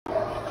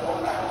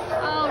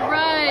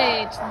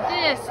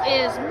This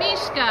is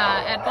Mishka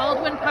at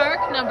Baldwin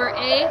Park, number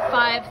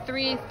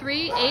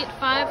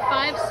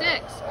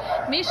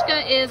A5338556.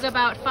 Mishka is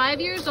about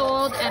 5 years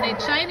old and a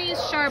Chinese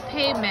Shar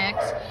Pei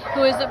mix,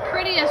 who is the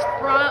prettiest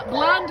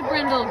blonde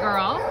brindle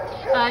girl.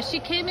 She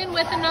came in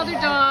with another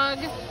dog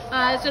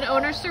as an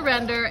owner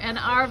surrender, and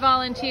our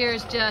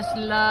volunteers just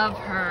love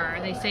her.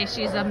 They say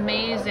she's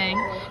amazing.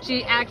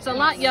 She acts a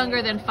lot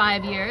younger than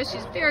 5 years.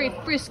 She's very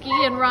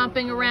frisky and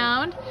romping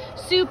around,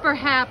 super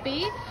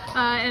happy,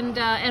 and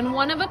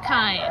one of a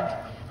kind.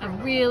 A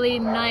really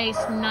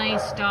nice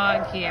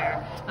dog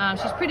here.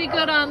 She's pretty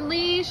good on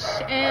leash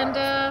and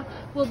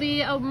will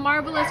be a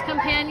marvelous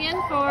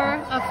companion for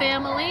a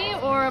family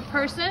or a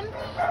person.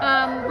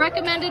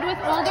 Recommended with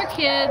older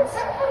kids.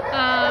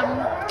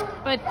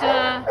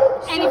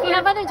 And if you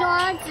have other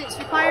dogs, it's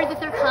required that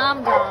they're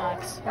calm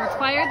dogs.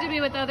 Required to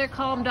be with other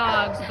calm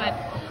dogs, but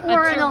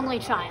or an only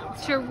child.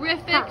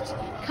 Terrific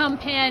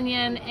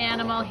companion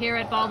animal here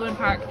at Baldwin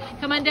Park.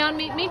 Come on down,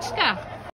 meet Mishka.